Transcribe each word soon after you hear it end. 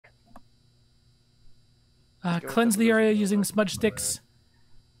Cleanse the area using smudge sticks.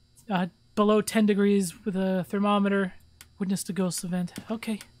 Below 10 degrees with a thermometer. Witness the ghost event.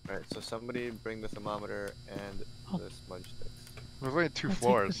 Okay. Alright, so somebody bring the thermometer and the smudge sticks. There's only 2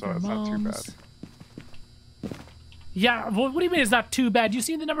 floors, so it's not too bad. Yeah, what do you mean it's not too bad? You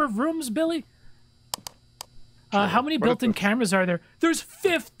seen the number of rooms, Billy? How many built-in cameras are there? There's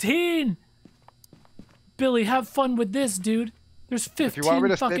 15! Billy, have fun with this, dude. There's 15 If you want me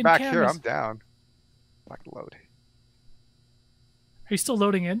to stay back cameras. here, I'm down. Back load. Are you still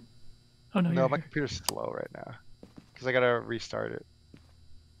loading in? Oh no, No, my here. computer's slow right now. Because I gotta restart it.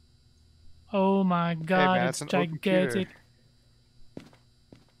 Oh my god, man, it's it's an old gigantic.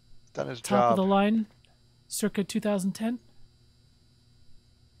 It's done its Top job. of the line, circa 2010.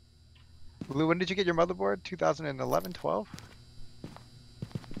 Lou, when did you get your motherboard? 2011, 12?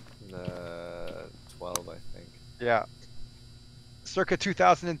 12, I think. Yeah. Circa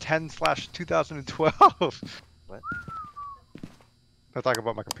 2010/2012. What? I'm talking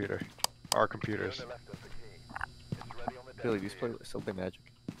about my computer. Our computers. Billy, do you still play Magic?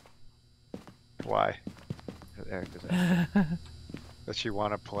 Why? Eric is asking. Does she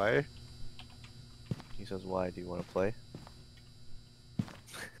want to play? He says, why do you want to play?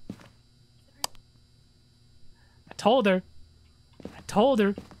 I told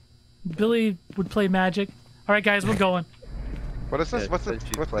her. Billy would play Magic. All right, guys, we're going. What is this? Yeah, what's she this? said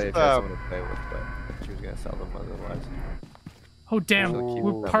she'd What's play this? if that's someone to play with, but she was gonna sell them otherwise. Oh damn, Ooh.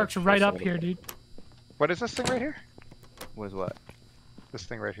 we're parked right up here, dude. What is this thing right here? Was what? This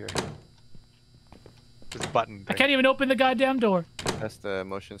thing right here. This button thing. I can't even open the goddamn door. That's the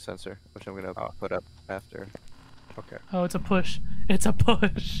motion sensor, which I'm gonna put up after. Okay. Oh, it's a push. It's a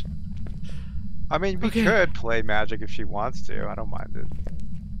push. I mean, we Okay. could play Magic if she wants to. I don't mind it.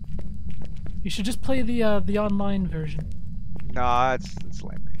 You should just play the online version. Nah, it's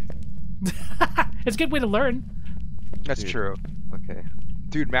lame. It's a good way to learn. That's Dude. true. Okay.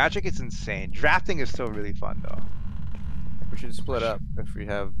 Dude, Magic is insane. Drafting is still really fun though. We should split up if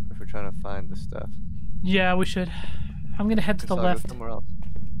we're trying to find the stuff. Yeah, we should. I'm gonna head to the I'll go left. somewhere else.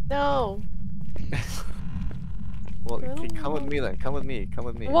 No. Well, come with me then. Come with me. Come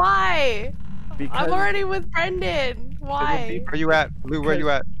with me. Why? Because I'm already with Brendan. Why? Where you at? Lou, where you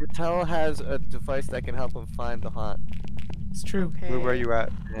at? Ratel has a device that can help him find the haunt, It's true. Okay. Lou, where you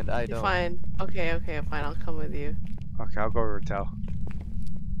at? and I don't. Fine. Okay, fine. I'll come with you. Okay, I'll go with Ratel.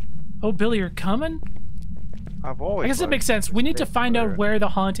 Oh, Billy, you're coming? I've always. I guess it liked makes sense. We need to this find out where- where the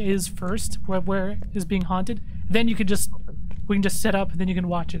haunt is first, where is being haunted. Then you can just, we can just set up, and then you can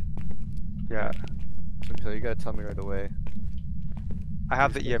watch it. Yeah, So you gotta tell me right away. I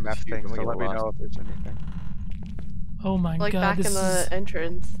have the Please, EMF excuse thing, me, so get let me lost. know if there's anything. Oh my Like god, back this in the is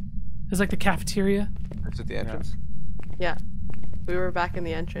entrance. like the cafeteria. Is it the entrance? Yeah. We were back in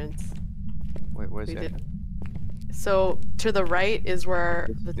the entrance. Wait, where's We the did. entrance? So to the right is where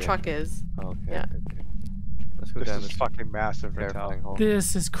This is the the truck is. Oh, okay. Yeah. Okay. Let's go This down is this fucking massive, terrifying Ratel. hole.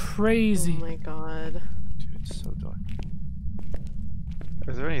 This is Oh crazy. my god. Dude, it's so dark.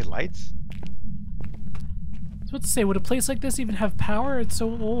 Is there any lights? I was about to say, would a place like this even have power? It's so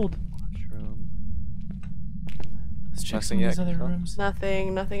old. Mushroom. Let's check Nothing some of these yet, other Krisel? rooms.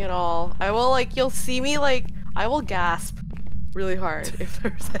 Nothing at all. I will you'll see me I will gasp really hard if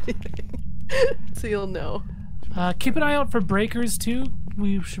there's anything. So you'll know. Keep an eye out for breakers too.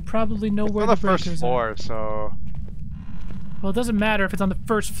 We should probably know It's where on the the breakers first floor, so. are. Well, it doesn't matter if it's on the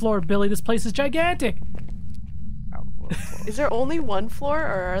first floor, Billy. This place is gigantic. Is there only one floor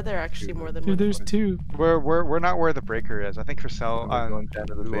or are there actually more than Dude, one there's floor? two. We're not where the breaker is. I think Krisel We're going down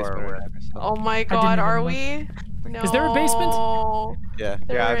to the Lou are basement aware. right now. Oh my didn't god, even are look. we? No. Is there a basement? Yeah.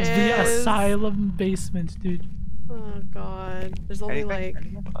 Yeah, There it's The is. Asylum basement, dude. Oh god. There's only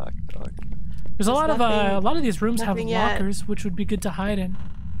Anything? Fuck, dog. There's a There's lot of nothing- a lot of these rooms have nothing yet. lockers, which would be good to hide in.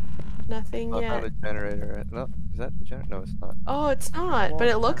 nothing Oh, I yet. found a generator. No, is that the generator? No, it's not. Oh, it's not, but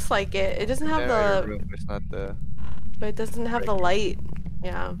it looks like it. It doesn't have Generator the room, it's not the. but it doesn't have the light.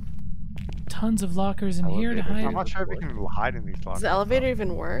 Yeah. Tons of lockers in here to Elevator. hide. I'm not sure if we can hide in these Does lockers. the elevator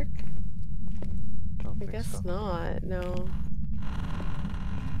even work? I don't I think guess so. not. No.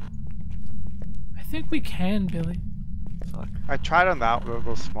 I think we can, Billy. Fuck. I tried on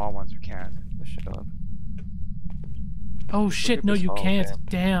those small ones. You can't. This shit on. Oh Look shit, at no this you hall, can't. man.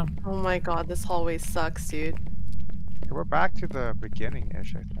 Damn. Oh my god, this hallway sucks, dude. Okay, we're back to the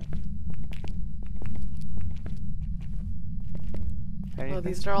beginning-ish, I think. Oh, Anything?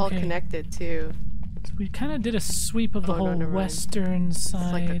 these are all Okay. connected too. So we kind of did a sweep of the Oh, no, whole never mind. western It's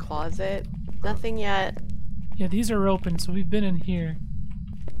like a side. closet. Nothing yet. Yeah, these are open, so we've been in here.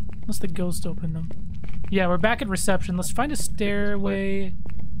 Unless the ghost opened them. Yeah, we're back at reception. Let's find a stairway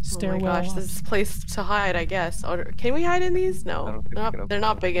stairwell. Oh my gosh, this is a place to hide, I guess. Can we hide in these? I No, don't think we can they're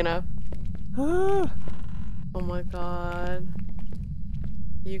not big enough. Oh my god.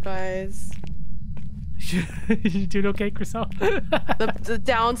 You guys. You doing okay, Krisel? The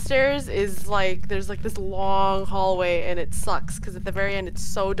downstairs is like, there's like this long hallway and it sucks because at the very end it's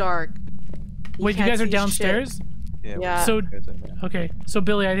so dark. Wait, you can't guys are see downstairs? Yeah. Yeah. So, There's a- yeah. okay. So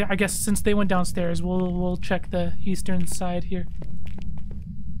Billy, I guess since they went downstairs, we'll check the eastern side here.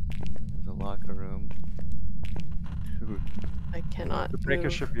 There's a locker room. Dude, I cannot The breaker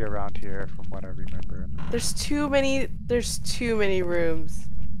move. should be around here, from what I remember. There's too many rooms. there's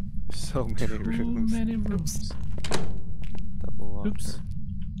so many Too rooms. many rooms. Double locker. Oops.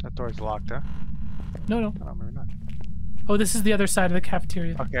 That door's locked, huh? No. No, maybe not. Oh, this is the other side of the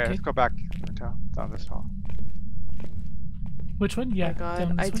cafeteria. Okay, let's go back down this hall. Which one? Oh Yeah. my god,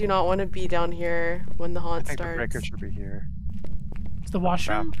 down this I one. do not want to be down here when the I haunt think the starts. breaker should be here. It's the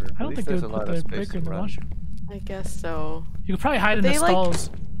washroom? Bathroom. I don't At think they least would there's a put lot of the space breaker to in the run. washroom. I guess so. You could probably hide in But the they, like- stalls.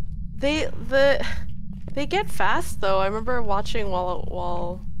 They get fast though. I remember watching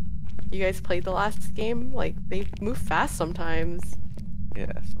while you guys played the last game. Like they move fast sometimes.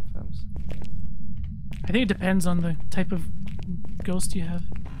 Yeah, sometimes. I think it depends on the type of ghost you have.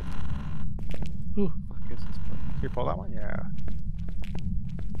 Ooh, Fuck is this place? Can you pull that one? Yeah.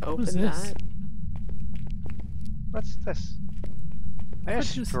 Open was this? that. What's this? I have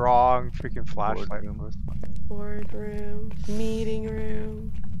What's this? strong freaking flashlight. Boardroom. Boardroom, meeting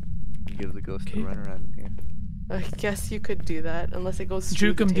room. Give the ghost Okay. a run around in here. I guess you could do that unless it goes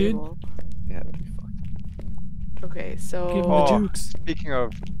through Juke the 'em, dude. table. Yeah, that'd be fucked. Okay, so give him Oh. the jukes. Speaking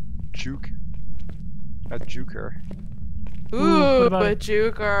of juke, a juker. Ooh, what about a it?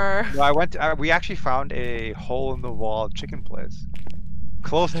 juker. No, we actually found a hole in the wall chicken place,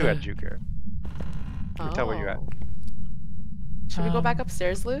 close to a juker. can tell where you're at. Oh. Should we go back Um,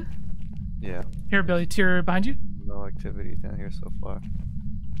 upstairs, Lou? Yeah. Here, Billy, to behind you. No activity down here so far.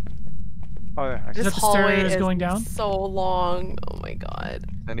 Oh yeah, I see. Is This that the hallway stairs is going down? so long. Oh my god.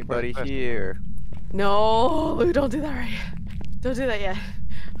 Anybody Where's this? here? No, Lou, don't do that right. Don't do that yet.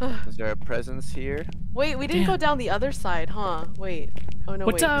 Is there a presence here? Wait, we didn't go Damn. down the other side, huh? Wait. Oh no,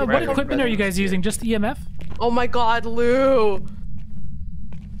 What wait. did we what Right, go- equipment are you guys presence here. using? Just EMF? Oh my god, Lou!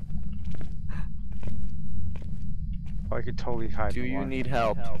 Oh, I could totally hide. Do the you one. need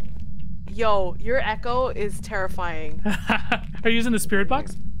help? Yo, your echo is terrifying. Are you using the spirit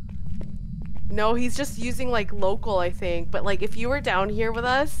box? No, he's just using like local, I think. But like if you were down here with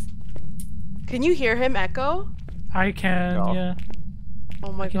us, can you hear him echo? I can, No. yeah.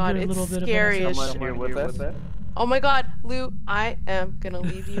 Oh my can god, hear a it's little bit of scary as Someone shit. here with us? Oh my god, Lou, I am gonna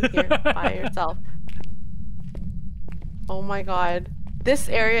leave you here by yourself. Oh my god. This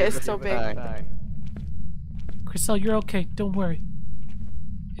area is so big. Fine. Krisel, you're okay. Don't worry.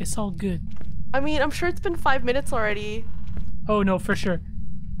 It's all good. I mean, I'm sure it's been 5 minutes already. Oh, no, for sure.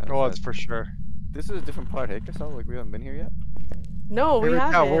 Oh, it's for sure. This is a different part, hey, Krisel? Like, we haven't been here yet? No, we Yeah,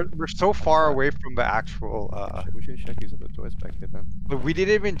 haven't. we're so far away from the actual. We should check these other doors back here then. But we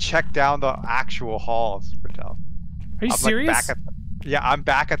didn't even check down the actual halls, Bertel. Are you serious? Yeah, I'm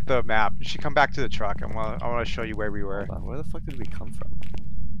back at the map. You should come back to the truck. I want to show you where we were. Hold on, where the fuck did we come from?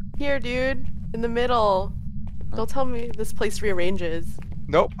 Here, dude. In the middle. Don't tell me this place rearranges.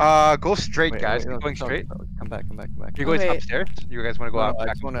 Nope. Go straight, guys. no, Keep going no, straight. no, Come back. You going Okay. upstairs? You guys want to go No, out I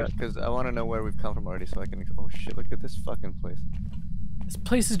back? just wanna, because I wanna know where we've come from already, so I can. Oh shit! Look at this fucking place. This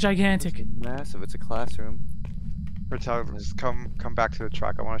place is It's gigantic. massive. It's a classroom. Bertel, just come back to the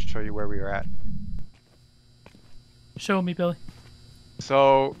truck. I want to show you where we were at. Show me, Billy.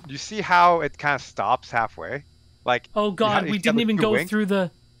 So you see how it kind of stops halfway? Like Oh, God, you we have didn't the even two go wings? through the...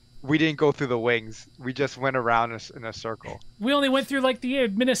 We didn't go through the wings. We just went around in a circle. We only went through, like, the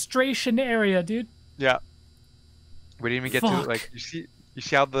administration area, dude. Yeah. We didn't even get to Fuck. like you see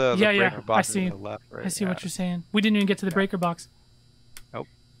how the Yeah, breaker yeah, box I see. is on the left, right? I see Yeah. what you're saying. We didn't even get to the breaker box. Nope.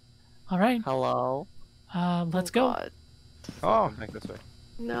 All right. Hello. Let's Oh, go. God. Oh, Come back this way.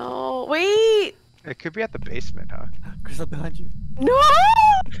 No. Wait. it could be at the basement, huh? Krisel, behind you. No!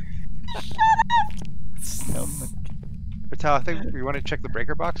 No. Bertel, I think we want to check the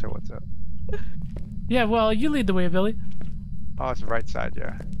breaker box or what's up? Yeah, well, you lead the way, Billy. Oh, it's the right side,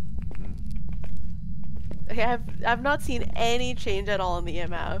 yeah. I've not seen any change at all in the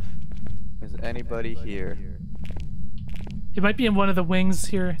EMF. Is anybody here? It might be in one of the wings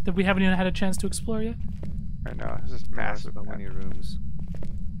here that we haven't even had a chance to explore yet. I know, this is There are massive. so man. many rooms.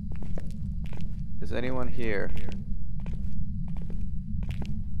 Is anyone here?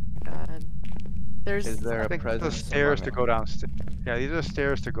 God. There's Is there I a think the presence? stairs to among go downstairs. Yeah, these are the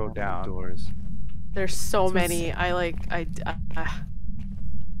stairs to go all the down. Doors. there's so So it's- many.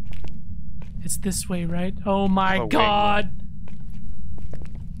 It's this way, right? Oh my wing. god!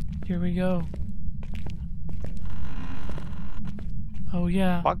 Here we go. Oh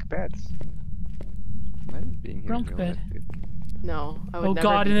yeah. Bunk beds. Imagine being here. in Bunk real bed. life, dude. No, I would Oh never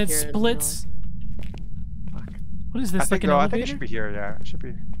god, be and it here in real splits. Fuck. What is this, like an I elevator? think it should be here, yeah. It should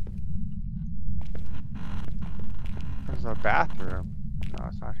be. There's a bathroom. No,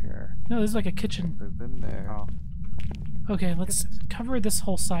 it's not here. No, this is like a kitchen. We've been there. Oh. Okay, let's cover this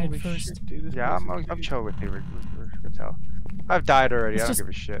whole side Holy first. shit, dude, this Yeah, place is I'm huge. chill with you, Ratel. I've died already, Let's I don't just- give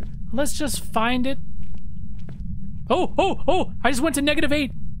a shit. Let's just find it. Oh, oh, oh! I just went to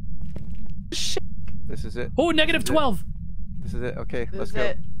 -8. This is it. Oh, This is it. -12. This is it. Okay, This let's is go.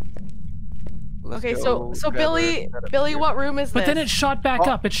 it. Let's Okay, go. so Grab Billy, our- Billy, what room is But this? then it shot back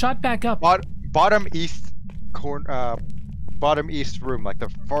Oh. up. It shot back up. Bottom east corner, bottom east room, like the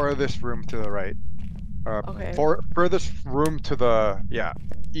farthest room to the right. Okay. Furthest room to the,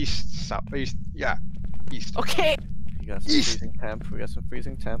 east, south, east, east. Okay. You got some East. freezing temp. We got some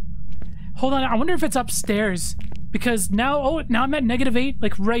freezing temp. Hold on, I wonder if it's upstairs. Because now, now I'm at -8,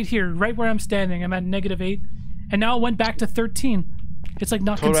 like right here, right where I'm standing. I'm at -8. And now it went back to 13. It's like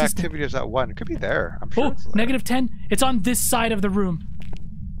not Total consistent. activity is at 1. It could be there. I'm sure Oh, it's there. -10. It's on this side of the room.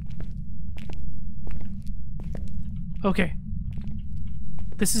 Okay.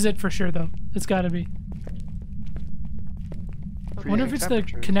 This is it for sure, though. It's gotta be. I wonder if it's the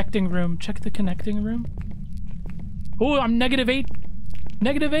Temperatures. connecting room. Check the connecting room. Oh, I'm -8.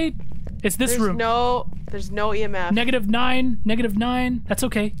 -8. It's this room. There's no EMF. -9. -9. That's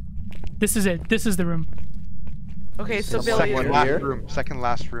okay. This is it. This is the room. Okay, so This is Billy, second Second last last here? room. Second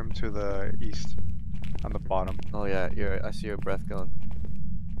last room to the east, on the bottom. Oh yeah, I see your breath going.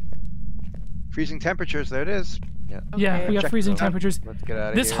 Freezing temperatures. There it is. Yeah. Yeah, Okay. we got Check freezing the- temperatures. Let's get out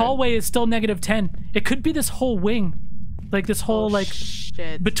of This here. hallway is still -10. It could be this whole wing. Like this whole, oh, like,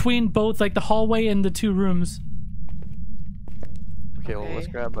 shit. between both, like the hallway and the two rooms. Okay, well let's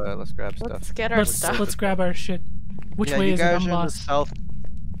Okay. grab stuff. Let's get our Let's stuff. grab our shit. Which yeah, way you is it? guys I'm are in the lost. south.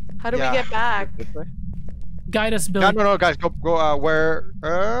 How do Yeah. we get back? This way? Guide us, Billy. No, guys, go, where? Yeah,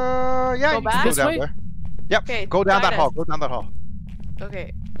 Go you can back? go This down way? there. Yep. Okay, Go down guide that hall. us. Go down that hall.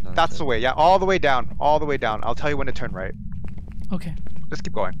 Okay. No, That's okay. the way. Yeah, all the way down. All the way down. I'll tell you when to turn right. Okay. Just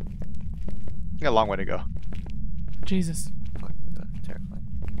keep going. You got a long way to go. Jesus. Fuck, that's terrifying.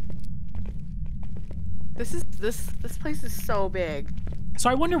 This place is so big. So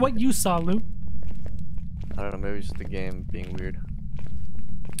I wonder what you saw, Lou. I don't know, maybe it's just the game being weird.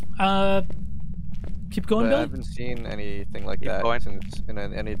 Keep going, But I Billy. haven't seen anything like Keep that going. since in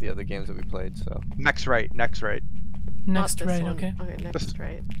any of the other games that we played, so. Next right. Next right. Not Next this right, one. okay. Okay, next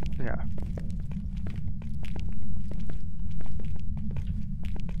right. Yeah.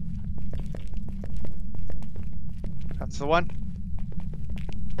 That's the one.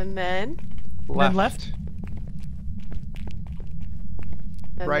 And then. Then left?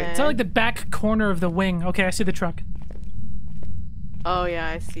 And Right. Then, It's not like the back corner of the wing. Okay, I see the truck. Oh yeah,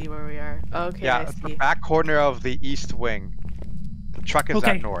 I see where we are. Okay, Yeah, I it's the see. back corner of the east wing. The truck is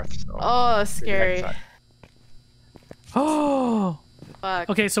Okay. at north. So Oh, maybe scary. next side. Oh. Fuck.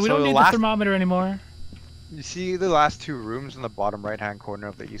 Okay, so we So don't the need last- the thermometer anymore. You see the last two rooms in the bottom right-hand corner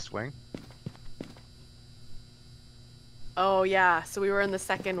of the east wing? Oh yeah, so we were in the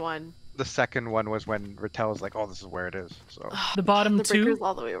second one. The second one was when Ratel was like, "Oh, this is where it is." So The bottom The two. breaker's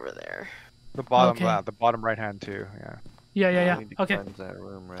all the way over there. the bottom, Okay. the bottom right-hand too. Yeah. Yeah. We need to Okay. cleanse that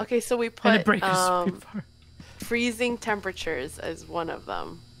room, right? Okay, so we And put the breaker's pretty far. freezing temperatures as one of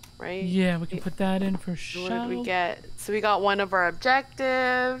them, right? Yeah, we can put that in for What sure. did we get? So we got one of our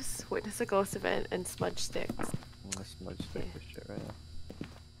objectives, witness a ghost event, and smudge sticks. Let's smudge stick this shit right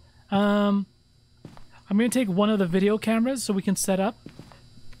now. I'm gonna take one of the video cameras so we can set up.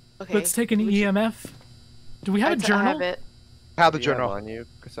 Okay. Let's take an we should- EMF. Do we have a I journal? have it. Have the Do you have journal. on you,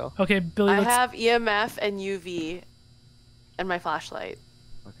 Krisel? Okay, Billy. I Let's. have EMF and UV, and my flashlight.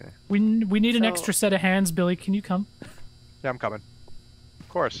 Okay. We need an So- extra set of hands, Billy. Can you come? Yeah, I'm coming. Of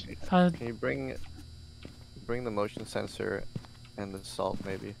course. Can you bring the motion sensor and the salt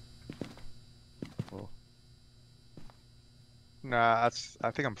maybe? Cool. Nah,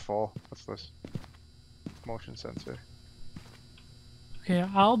 I think I'm full. What's this? Motion sensor. Okay,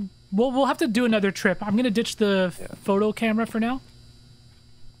 we'll have to do another trip. I'm gonna ditch the Yeah. photo camera for now.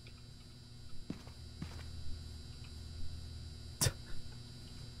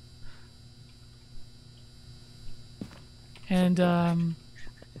 And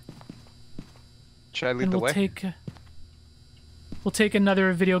Should I lead and the we'll way? take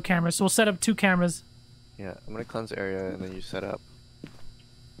another video camera. So we'll set up 2 cameras. Yeah, I'm gonna cleanse the area and then you set up.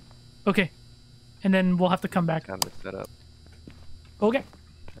 Okay. And then we'll have to come back. Time to set up. Okay.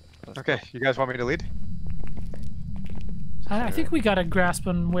 Okay, you guys want me to lead? I think we got a grasp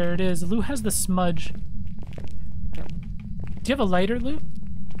on where it is. Lou has the smudge. Do you have a lighter, Lou?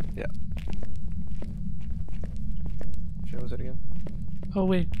 Yeah. Which way was it again? Oh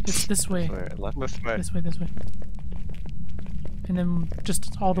wait, it's this way. Left? This way. This way, this way. And then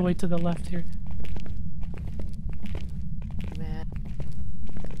just all the way to the left here. Man.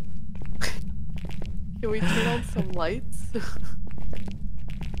 Can we turn on some lights?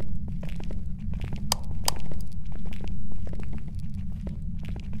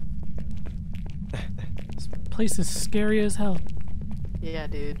 This place is scary as hell. Yeah,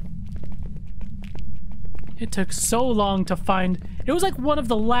 dude. It took so long to find. It was like one of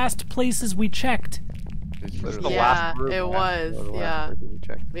the last places we checked. It's the literally Yeah, last room, it man. was. the last Yeah. place we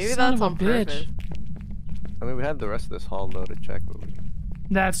checked. Maybe Son that's of a on bitch. purpose. I mean, we had the rest of this hall though to check, but we,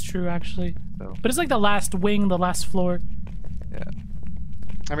 That's true, actually. so But it's like the last wing, the last floor. yeah.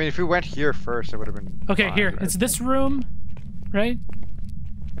 I mean, if we went here first, it would have been. Okay, fine, here. right? It's this room, right?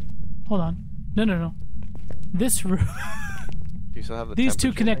 Hold on. No, no, no. This room. Do you still have the These two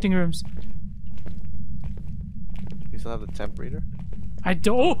temperature connecting rooms. thing? Do you still have the temp reader? I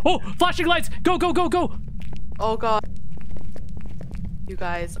don't. Oh, oh! Flashing lights! Go, go, go, go! Oh god. You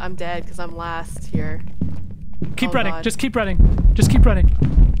guys, I'm dead because I'm last here. Keep Oh, running. God. Just keep running. Just keep running.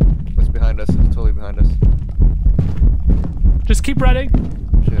 What's behind us? It's totally behind us. Just keep running.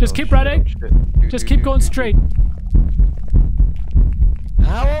 Shit, Just oh keep shit, running. oh shit. Dude, Just dude, keep dude, going dude, straight. dude.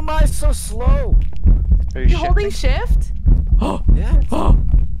 How am I so slow? Are you You holding shifting? shift? Oh, Yes. oh,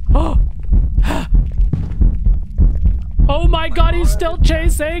 oh. Oh my god, he's still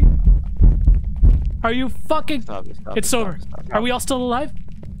chasing! Are you fucking... Stop it, stop It's it, stop over. it, stop it. Are we all still alive?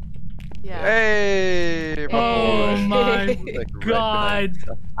 Yeah. Hey! Oh boy. my Like, right god. behind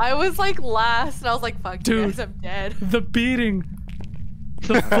us. I was like last and I was like, fuck you Dude. guys, I'm dead. The beating.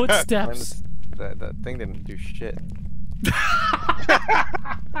 The footsteps. That thing didn't do shit.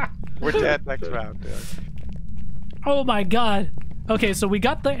 We're dead next round, dude. Oh my god. Okay, so we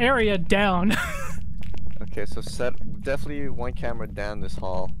got the area down. Okay, so set definitely one camera down this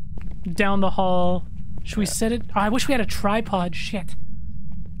hall. Down the hall. Should we Yeah. set it? Oh, I wish we had a tripod. Shit.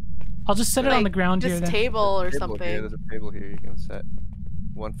 I'll just set it on Like, the ground here This then. table or There's a table something. Here, there's a table here you can set.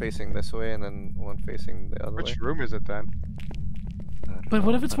 One facing this way and then one facing the other way. Which room is it then? I don't But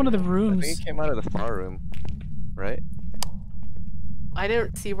what know. if it's I one of don't the know. I rooms? think it came out of the far room, right? I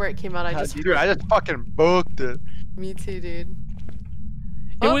didn't see where it came out. I just Dude, I just fucking booked it. Me too, dude.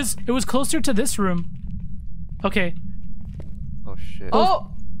 It Oh. was closer to this room. Okay. Oh shit.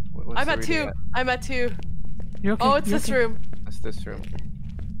 Oh! What's I'm the at reading 2. I'm at 2. You're okay. Oh, it's you're this okay. room. That's this room.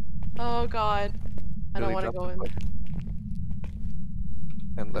 Oh god. I don't Billy, want to drop go the in. foot.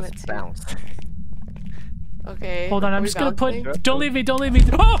 And I'm let's at 2. bounce. Okay. Hold on, are I'm we just gonna bouncing? put. Don't leave me. Don't leave me.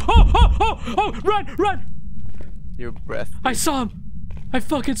 Oh, oh, oh, oh, oh! Run, run! Your breath. I dude. saw him. I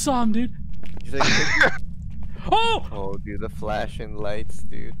fucking saw him, dude. You take a picture? Oh! Oh, dude, the flashing lights,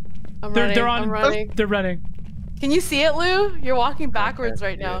 dude. I'm They're running. on. I'm running. They're running. Can you see it, Lou? You're walking I backwards can't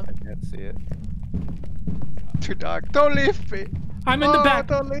right see now. it, I can't see it. Too dark. Don't leave me. I'm in the Oh, back.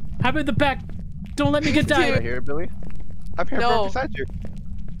 Don't leave. I'm in the back. Don't let me get Right down. here, Billy? I'm here No. right beside you.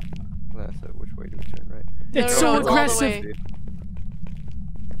 No, so which way do we turn, right? It's No, so no, it's all the aggressive. way.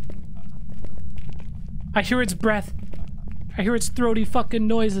 I hear its breath. I hear its throaty fucking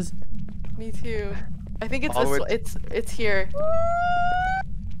noises. Me too. I think it's All the this. way- It's here.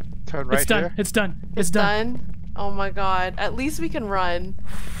 Turn right It's done. here. It's done. It's done. Done. Oh my god. At least we can run.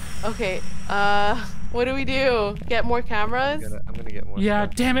 Okay. What do we do? Get more cameras? I'm gonna get more Yeah,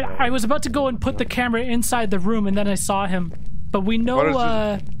 stuff. damn it. I was about to go and put the camera inside the room and then I saw him. But we know, What is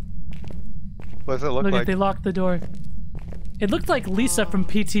What does it look look like? at they locked the door. It looked like Lisa from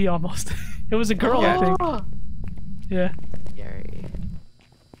PT almost. It was a girl, I think. Oh, Yeah. scary.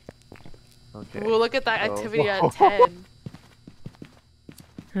 Okay. Ooh, look at that so- activity at 10.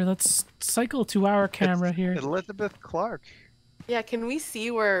 Here, let's cycle to our camera It's here. Elizabeth Clark. Yeah, can we see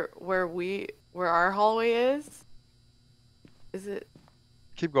where our hallway is? Is it?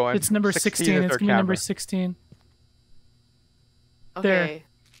 Keep going. It's number 16. is It's our gonna be number camera. 16. There. Okay.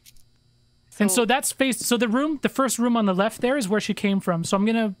 And so that's faced. So the first room on the left there is where she came from. So I'm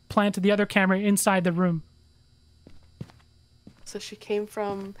gonna plant the other camera inside the room. So she came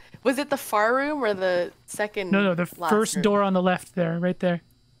from. Was it the far room or the second? No, the last first room? door on the left there, right there.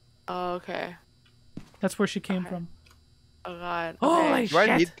 Oh, okay. That's where she came Okay. from. Oh god. Holy Okay. Do I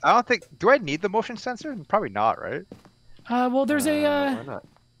shit. need? I don't think. Do I need the motion sensor? Probably not, right? Well, there's Why a. not?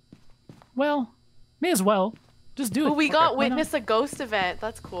 Well, may as well. Just do it. Oh, we got Why not? witness a ghost event.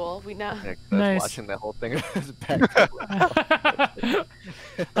 That's cool. We now. Yeah, 'cause I Nice. was watching that whole thing. Back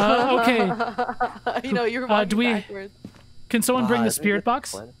Okay. You know, you were walking do we- backwards. Can someone bring Ah, I the didn't spirit get to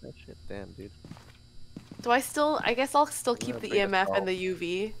box? plan that shit. Damn, dude. Do I still? I guess I'll still keep gonna the bring a EMF salt. and the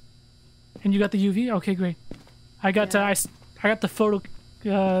UV. And you got the UV? Okay, great. I got Yeah. I got the photo,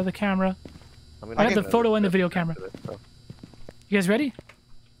 the camera. I'm I gonna got get the another photo and the clip video after camera. this, so. You guys ready?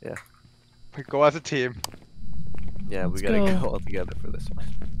 Yeah. We go as a team Yeah, we Let's gotta go. go all together for this one.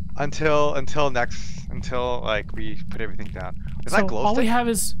 until like we put everything down. Is So that glow all we stick? have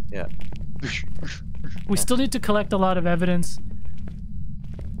is Yeah. we still need to collect a lot of evidence.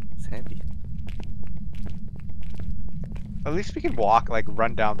 It's handy. At least we can walk, like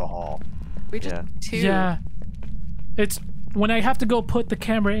run down the hall. We just Yeah. two. Yeah. It's when I have to go put the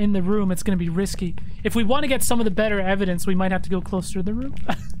camera in the room, it's gonna be risky. If we want to get some of the better evidence, we might have to go closer to the room.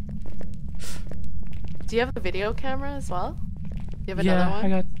 Do you have a video camera as well? Do you have Yeah, another one? I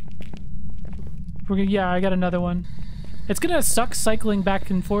got. I got another one. It's gonna suck cycling back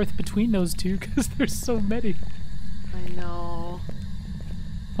and forth between those two because there's so many. I know.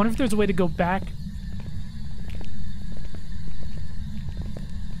 Wonder if there's a way to go back.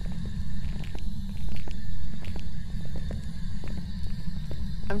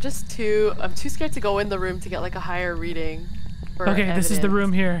 I'm too scared to go in the room to get like a higher reading. For Okay, this is the evidence.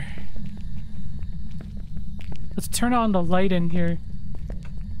 room here. Let's turn on the light in here.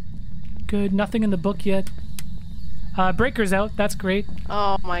 Good, nothing in the book yet. Breaker's out, that's great.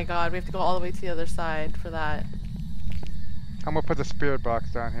 Oh my god, we have to go all the way to the other side for that. I'm gonna put the spirit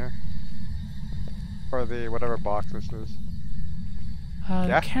box down here. Or the whatever box this is.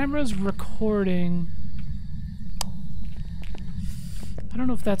 Yeah? The camera's recording. I don't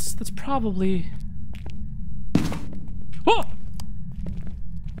know if that's probably. Oh!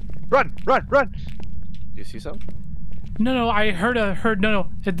 Run! Run! Run! Do you see some? No, I heard no.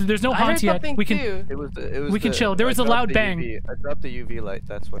 There's no I heard haunt yet. something We can too. It was. We can the- chill. There I was a dropped loud the bang. UV. I dropped the UV light.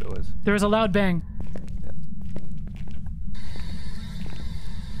 That's what it was. There was a loud bang.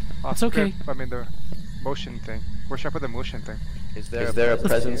 Oh, It's okay. I mean the motion thing. Where should I put the motion thing? Is there a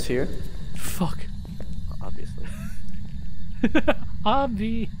presence here? Fuck. Obviously.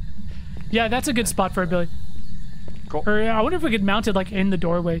 Obvi. Yeah, that's a good spot for a Billy. Cool. Or I wonder if we could mount it like in the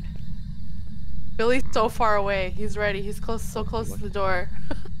doorway. Billy's so far away. He's ready. He's so close to the door.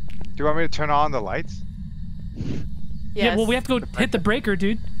 Do you want me to turn on the lights? Yes. Yeah, well we have to go hit the breaker,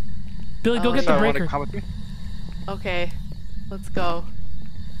 dude. Billy, go Oh, get yeah. the Wanna breaker. come with me? Okay. Let's go.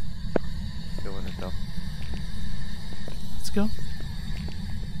 Go in it though. Let's go.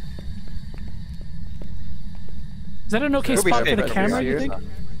 Is that an okay It'll be spot for the safe. camera, you Here? think?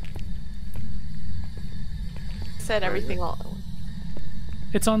 Said everything all.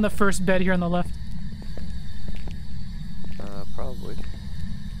 It's on the first bed here on the left. Probably.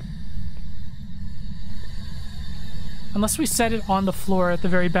 Unless we set it on the floor at the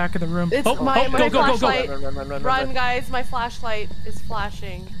very back of the room. It's oh, my go, go, go, go. flashlight. Run. Run, guys! My flashlight is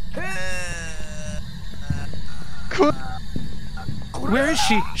flashing. Where is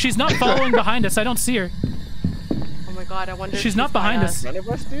she? She's not following behind us. I don't see her. Oh my god! I wonder. if She's not behind by us. None of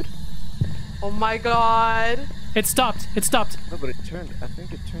us, dude? Oh my god! It stopped. It stopped. No, but it turned. I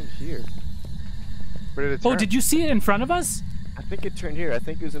think it turned here. Where did it Oh, turn? did you see it in front of us? I think it turned here. I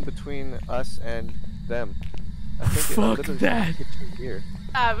think it was in between us and them. I think it Fuck literally that. it turned here.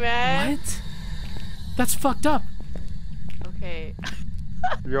 Ah, man. What? That's fucked up. Okay.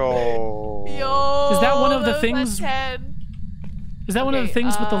 Yo. Yo. Is that one of the was a things- 10. Is that one of the Okay,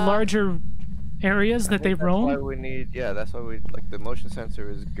 things with the larger areas I that they think that's why roam? we need. Yeah, that's why we like the motion sensor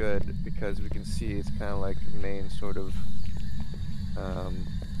is good because we can see it's kind of like the main sort of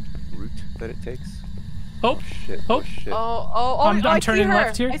route that it takes. Oh, Shit. Oh. Shit. I'm I turning see her.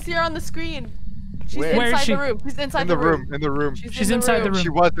 left here. I see her on the screen. She's Where? Where is inside she? the room. She's inside In the room. In the room. She's in inside the room. She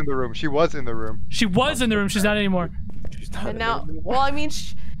was in the room. She was in the room. she was in the room. She's not anymore. She's not And in now, there anymore. well, I mean,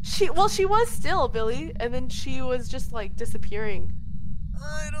 she was still Billy, and then she was just like disappearing.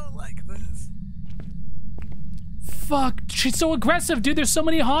 I don't like this. Fuck. She's so aggressive, dude. There's so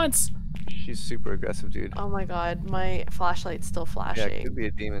many haunts. She's super aggressive, dude. Oh my god, my flashlight's still Yeah, flashing. it could be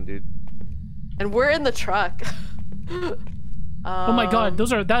a demon, dude. And we're in the truck. Oh my god.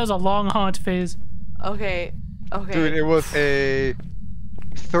 That was a long haunt phase. Okay. Okay. Dude, it was a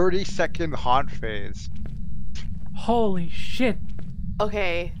 30-second haunt phase. Holy shit.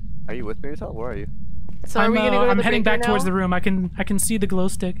 Okay. Are you with me, Utal? Where are you? So are we gonna go to I'm the heading breaker back towards now? the room. I can see the glow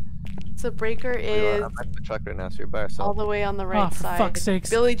stick. So breaker is I'm at the truck right now, so you're by all yourself. the way on the right Oh, for side. fuck's sakes.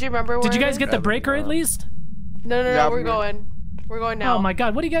 Billy, do you remember where Did you it guys is? get the breaker at Probably not. least? No, Yeah, we're going. We're going now. Oh my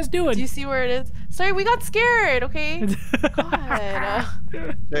god. What are you guys doing? Do you see where it is? Sorry, we got scared. Okay. God.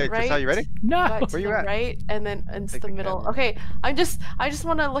 Hey, Right? Krisel, you ready? No. Got to Where you the at? right, and then into Take the the middle. camera. Okay. I just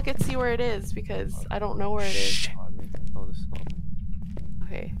want to look and see where it is because I don't know where it is. Shit. Oh, I mean, oh, the salt.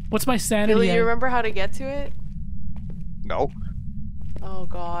 Okay. What's my sanity Billy, at? you remember how to get to it? No. Oh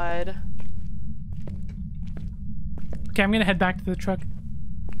God. Okay, I'm gonna head back to the truck.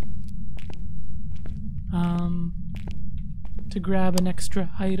 To grab an extra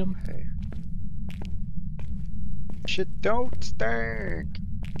item. Okay. Shit don't stink.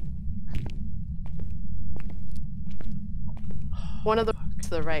 One of the to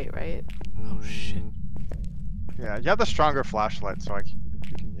the right, right? Oh shit. Yeah, you have the stronger flashlight, so you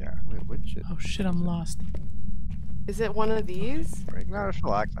can, yeah. Wait, what shit? Oh shit, I'm lost. Is it one of these? Right No, there. just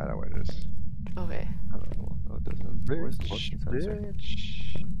relax. I know what it is. Okay. I don't know. No, it doesn't. Where's the Bitch, motion sensor?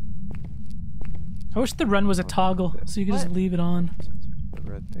 bitch. I wish the run was a toggle, so you could just What? leave it on. The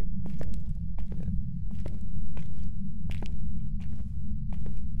red thing.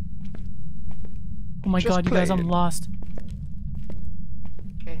 Oh my Just god, you guys, play I'm it. lost.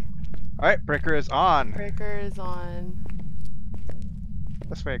 Okay. Alright, breaker is on. Breaker is on.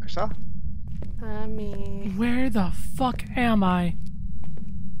 This way, Krisel. Me. Where the fuck am I?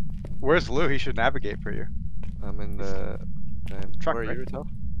 Where's Lou? He should navigate for you. I'm in the van. Truck, Where are right? you, Tal?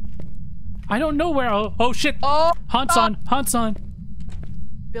 I don't know where. Oh shit! Oh, Hunt's on! Hunt's on!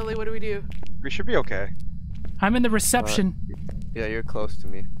 Billy, what do we do? We should be okay. I'm in the reception. Yeah, you're close to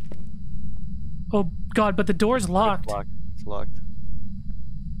me. Oh god, but the door's locked. It's locked. It's locked.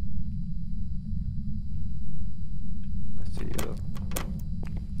 I see you though.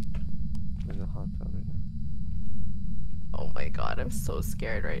 There's a hot tub right now. Oh my God, I'm so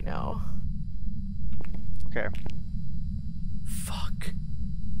scared right now. Okay. Fuck.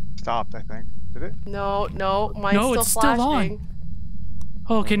 Stopped, I think. Did it? No, mine's No, still it's still flashing. on.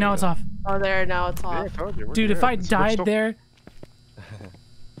 Oh, okay, now it's off. Oh, there, now it's Yeah, I off. told you. we're Dude, if good. I We're died so, there,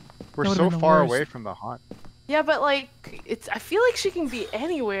 We're that so would've been the far worst. away from the haunt. Yeah, but like, I feel like she can be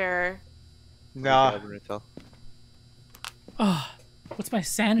anywhere. Nah. Grab it, Tal. oh, what's my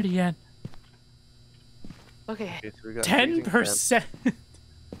sanity at? Okay, Okay, so we got freezing temps. 10%.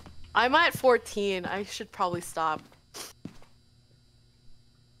 I'm at 14. I should probably stop.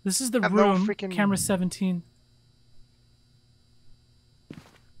 This is the And no room. freaking- Camera 17.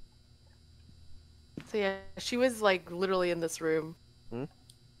 So yeah, she was like literally in this room.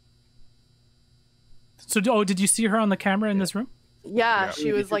 So, oh, did you see her on the camera in this room? Yeah, Yeah.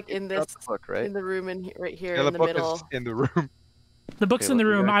 she was like in You got this, the book, right? in the room and right here Yeah, in the the book middle. is in the room. The book's Okay, in the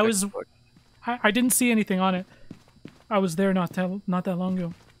well, we room. gotta I check was, the book. I didn't see anything on it. I was there not that long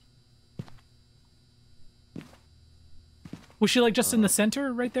ago. Was she like just in the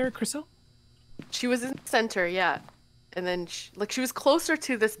center right there, Krisel? She was in the center, yeah. And then she was closer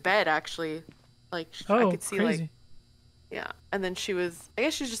to this bed actually. Like I Oh, could see crazy. like yeah. And then I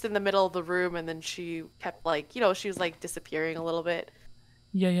guess she was just in the middle of the room and then she kept like, she was like disappearing a little bit.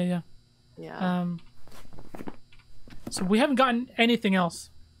 Yeah. Yeah. So we haven't gotten anything else,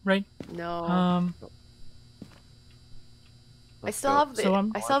 right? No. I Let's still go. have the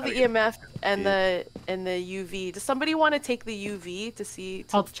So I still have the EMF and the UV. Does somebody want to take the UV to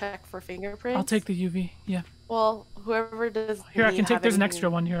I'll- check for fingerprints? I'll take the UV. Yeah. Well, whoever does. Here, I can take. There's an anything- extra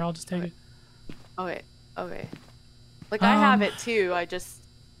one here. I'll just take it. Okay. Like I have Um, it too. I just.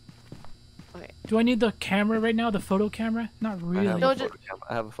 Okay. Do I need the camera right now? The photo camera? Not I really. have, No, a just- photo camera.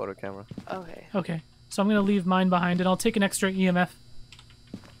 I have a photo camera. Okay. Okay. So I'm gonna leave mine behind, and I'll take an extra EMF.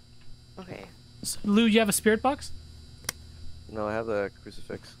 Okay. So, Lou, you have a spirit box? No, I have the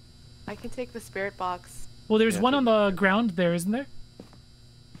crucifix. I can take the spirit box. Well, there's Yeah, one take on the ground there, isn't there?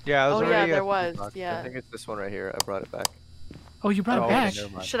 Yeah, Oh there's yeah, already there a- was. I Yeah. think it's this one right here. I brought it back. Oh, you brought Oh, it okay, back. never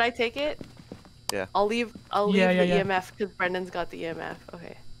mind. Should I take it? Yeah. I'll leave Yeah, the yeah. EMF because Brendan's got the EMF.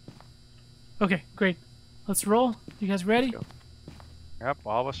 Okay. Okay, great. Let's roll. You guys ready? Go. Yep,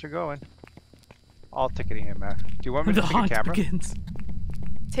 all of us are going. I'll take an EMF. Do you want me The to take a haunt camera? begins.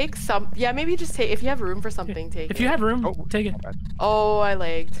 Take some. Yeah, maybe just take. If you have room for something, take it. If you have room, Oh, take it. my bad. Oh, I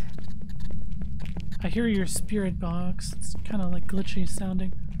lagged. I hear your spirit box. It's kind of like glitchy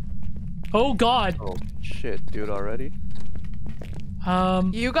sounding. Oh God. Oh shit, dude! Already?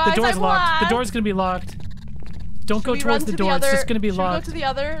 You guys, the door's I'm locked. The lagged. door's gonna be locked. Don't Should go we towards run the to door. It's other- just gonna be should locked. we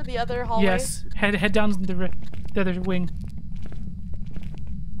go to the other hallway? Yes. Head down the other wing.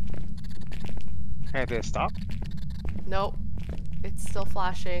 Hey, did it stop? Nope. It's still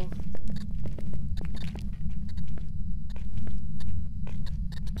flashing.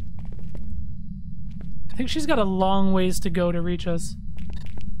 I think she's got a long ways to go to reach us.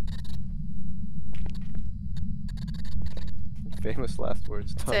 Famous last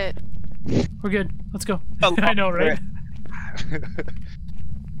words. That's Tom. it. We're good. Let's go. Oh, I know, right?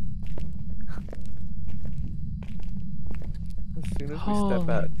 As soon as we Holy. step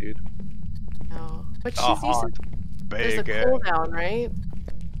out, dude. No. But she's Oh, using. There's a big. cooldown, right?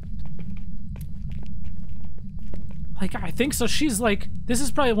 Like, I think so. She's like, this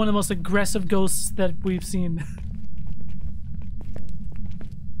is probably one of the most aggressive ghosts that we've seen.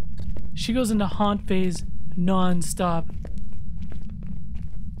 She goes into haunt phase non-stop.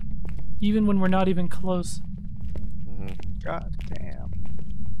 Even when we're not even close. God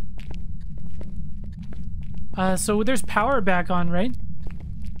damn. So there's power back on, right?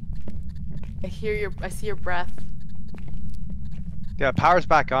 I see your breath. Yeah, power's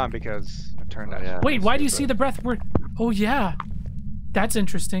back on because I turned that. Yeah. shit. Wait, why do you see the breath? Oh yeah. That's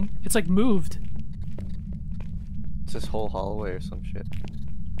interesting. It's like moved. It's this whole hallway or some shit.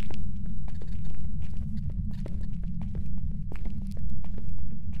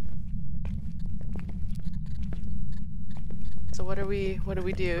 So what do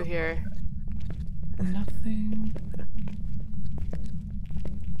we do here? Nothing.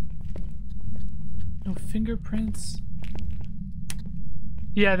 No fingerprints.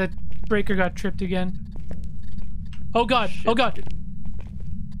 Yeah, the breaker got tripped again. Oh god, oh god.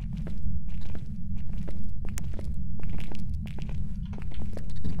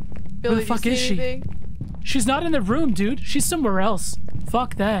 Billy, the fuck do you is see she? anything? She's not in the room, dude. She's somewhere else.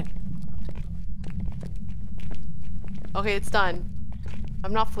 Fuck that. Okay, it's done.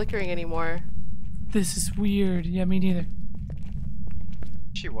 I'm not flickering anymore. This is weird. Yeah, me neither.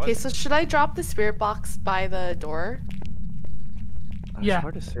 She was. Okay, so should I drop the spirit box by the door? Yeah. It's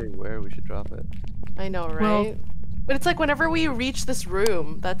hard to say where we should drop it. I know, right? Well- But it's like whenever we reach this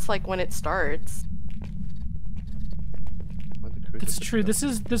room, that's like when it starts. When the That's crucifix true.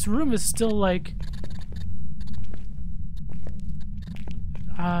 goes. This room is still like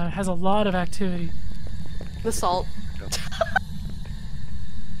has a lot of activity. The salt.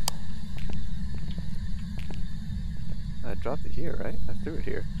 I dropped it here, right? I threw it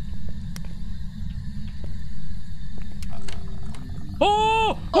here.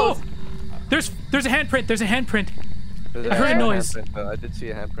 Oh! Oh! There's a handprint. There's a handprint. There's I heard a actual noise. handprint, though. I did see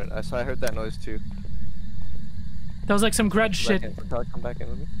a handprint. I heard that noise too. That was like some grudge Come shit. back in. Can I come back in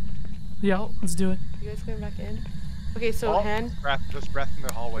with me? Yeah, let's do it. You guys coming back in? Okay, so Oh, hand. breath. There's breath in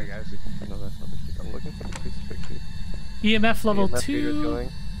the hallway, guys. No, that's not the crucifix. I'm looking for the crucifix, dude. EMF level EMF meter's 2. going.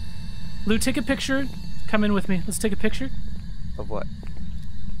 Lou, take a picture. Come in with me. Let's take a picture Of what?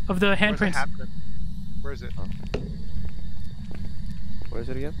 of the Where's the handprints. handprint? Where is it? Where is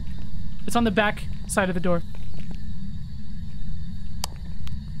it again? It's on the back side of the door.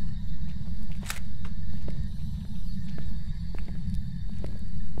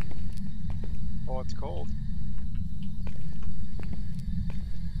 Oh, it's cold.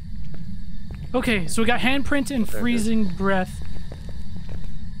 Okay, so we got handprint and There it is. freezing breath.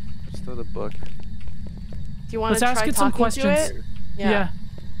 It's still the book. Do you want Let's to ask try it some talking to questions. it? Yeah.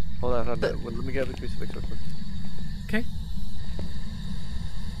 Hold on, The- let me get the crucifix real quick. Okay.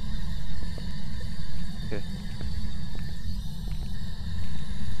 Okay.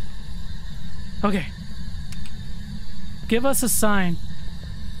 Okay. Give us a sign.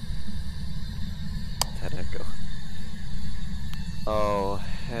 That echo. Oh,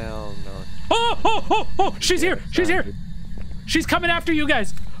 hell no. Oh, oh, oh, oh! She's here! She's here! Dude. She's coming after you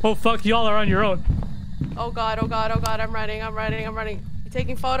guys! Oh fuck, y'all are on your own. Oh god, oh god, oh god, I'm running, I'm running, I'm running. You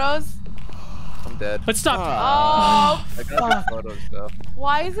taking photos? I'm dead. Let's stop. Ah, Oh, I got the photos though.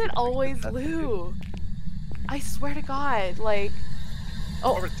 why is it always That's Lou? I swear to god, like...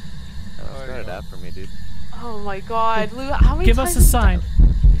 Oh, Over. It's got it out for me, dude. oh my god, Lou, how many Give times us a sign.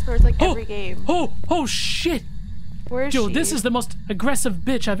 It's like Oh, every game. oh, oh shit! Where is Yo, she? this is the most aggressive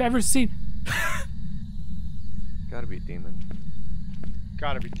bitch I've ever seen. Gotta be a demon.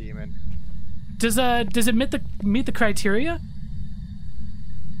 Gotta be demon. Does it meet the criteria?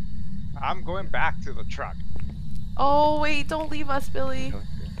 I'm going back to the truck. Oh wait, don't leave us, Billy.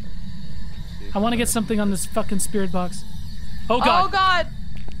 I want to get something on this fucking spirit box. Oh Oh god. god!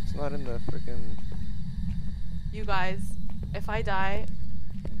 It's not in the freaking You guys, if I die,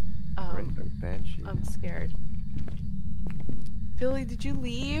 banshee. I'm scared. Billy, did you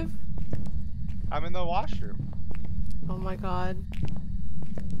leave? I'm in the washroom. Oh my god.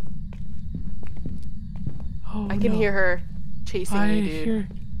 Oh, I can no. hear her chasing I me, dude. hear.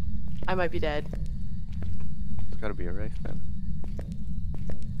 I might be dead. It's gotta be a wraith, man.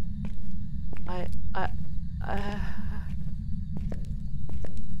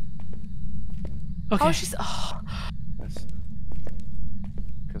 Okay. Oh, she's. Oh. That's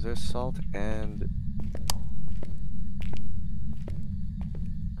because there's salt and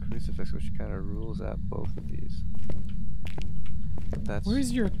crucifix, which kind of rules out both of these. But that's.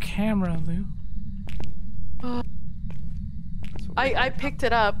 Where's your camera, Lou? That's what we I got. picked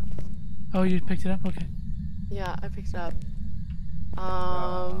it up. Oh, you picked it up? Okay. Yeah, I picked it up.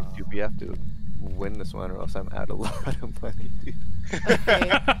 Dude, we have to win this one, or else I'm out a lot of money, dude.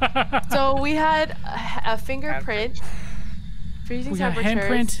 Okay. So we had a fingerprint, freezing We got temperatures.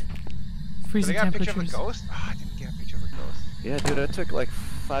 handprint, Did freezing I get a picture of a temperatures. ghost? Oh, I didn't get a picture of a ghost. Yeah, dude, I took like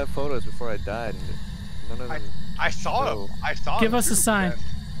 5 photos before I died, and none of them. I saw So- him. I saw Give him us a too, sign. but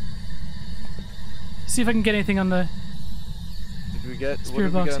See if I can get anything on the. Did we get? What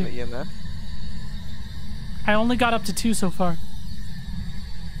Spirit did we box get on the EMF? I only got up to 2 so far.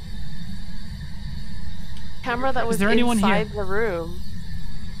 Camera that was there anyone here? inside the room.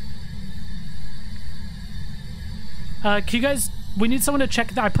 Can you guys? We need someone to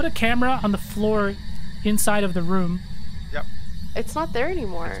check. I put a camera on the floor inside of the room. It's not there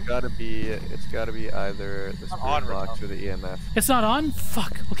anymore. It's gotta be either the spirit on right box now. or the EMF. It's not on?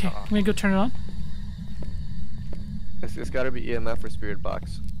 Fuck. Okay, I'm gonna go turn it on. It's gotta be EMF or spirit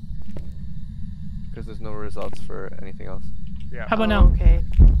box. Because there's no results for anything else. yeah. How about Oh, now? Okay.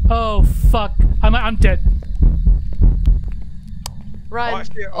 Oh fuck. I'm dead. Run. Oh, I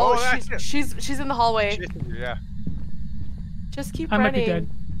see it. Oh, I see it. she's in the hallway. Chasing you, yeah. Just keep I might running. be dead.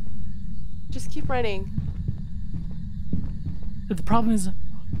 Just keep running. But the problem is.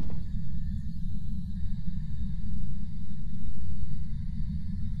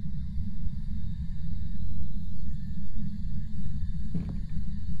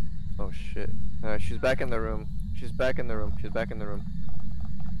 Oh shit. She's back in the room. She's back in the room. She's back in the room.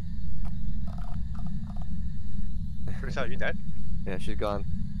 Krisel, you dead? Yeah, she's gone.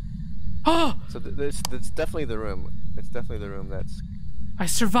 Oh! So it's definitely the room. It's definitely the room that's I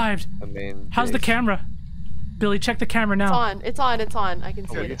survived. the main. How's the base. camera? Billy, check the camera It's now. on. It's on. It's on. I can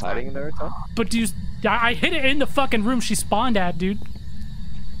see Oh, are it. you It's hiding in on. there, Tom? But do you? I hit it in the fucking room she spawned at, dude.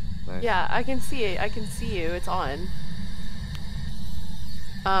 Nice. Yeah, I can see it. I can see you. It's on.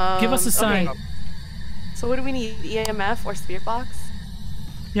 Give us a sign. Okay. So what do we need? EMF or spirit box?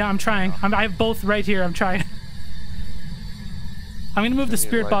 Yeah, I'm trying. I have both right here. I'm trying. I'm gonna move the Turn your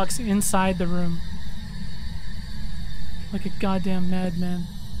spirit lights. box inside the room. Like a goddamn madman.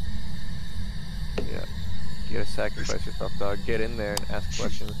 Yeah. You gotta sacrifice yourself, dog. Get in there and ask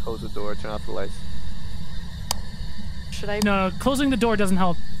questions. Close the door. Turn off the lights. Should I? No, closing the door doesn't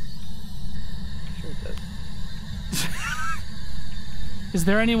help. Sure it does. Is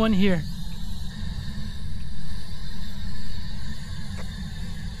there anyone here?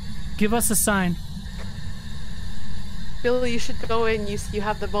 Give us a sign. Billy, you should go in. You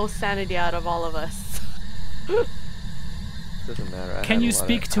have the most sanity out of all of us. Doesn't matter. I Can had a you lot of-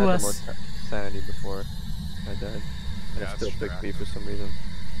 speak I to had the us? most sanity before I died. And Yeah, it still that's picked true, me for some reason.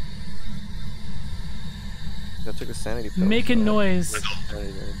 I took a sanity pill. Making so I noise. have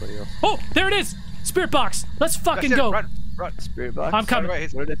sanity than anybody else. Oh, there it is! Spirit box! Let's fucking That's it, go! Run, run. Spirit box. I'm coming. Right,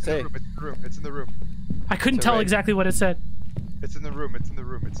 it's What did it in the say? room, It's in the room. It's in the room. I couldn't It's tell alright. exactly what it said. It's in the room. It's in the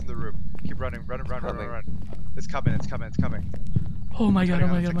room. It's in the room. Keep running. Run. Coming. It's coming. It's coming. It's coming. Oh my god, oh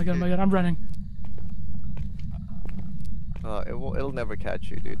my Turning god, on oh my god, oh my 60. god, I'm running. It'll never catch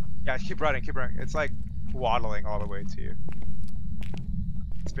you, dude. Yeah, keep running. Keep running. It's like waddling all the way to you.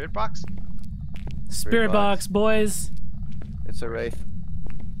 Spirit box? Spirit box, boys. It's a wraith.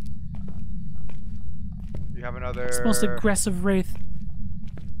 You have another. It's the most aggressive wraith.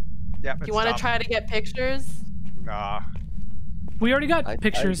 Yeah. You want to try to get pictures? Nah. We already got I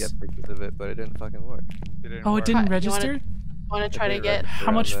pictures. tried to get pictures of it, but it didn't fucking work. It didn't Oh, work. it didn't You register? Want to try to didn't get? register.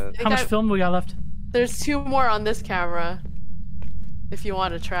 How much? Around How much I- film we got left? There's 2 more on this camera. If you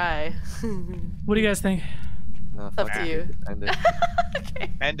want to try. What do you guys think? No, Up fuck to it, you. just end it.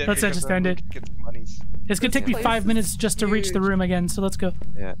 Okay. End it. Let's because just then end we it. can Get some monies. It's gonna take me place 5 is minutes just to reach the huge. room again, so let's go.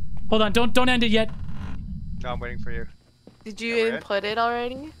 Yeah. Hold on, don't end it yet. No, I'm waiting for you. Did you Yeah, we're input it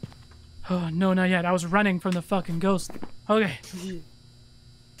already? Oh, no, not yet. I was running from the fucking ghost. Okay.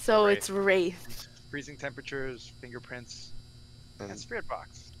 So Right. it's Wraith. Freezing temperatures, fingerprints, and And spirit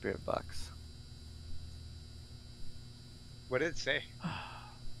box. spirit box. What did it say?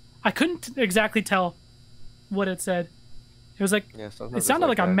 I couldn't exactly tell what it said. It was like, Yeah, sometimes it it's sounded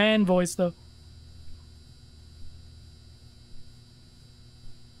like a that. man voice, though.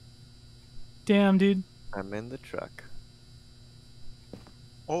 Damn, dude. I'm in the truck.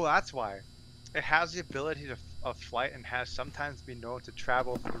 Oh, that's why. It has the ability of flight and has sometimes been known to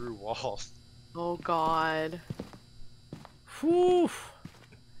travel through walls. Oh god. Whew.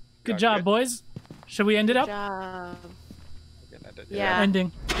 Good Yeah, job, good. boys. Should we end it Good up? job. Again, I did- Yeah.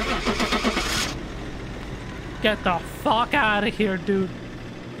 Ending. Get the fuck out of here, dude.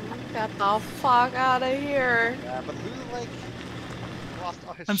 Get the fuck out of here. Yeah, but Lou, like, lost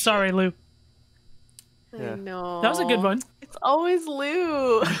all his I'm sorry, Lou. Yeah. I know. That was a good one. It's always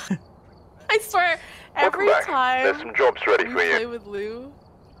Lou. I swear, every Welcome back. time There's some jobs ready we for you. play with Lou,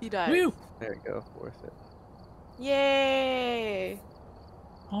 he dies. Woo! There you go. Worth it. Yay!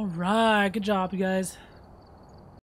 All right, good job, you guys.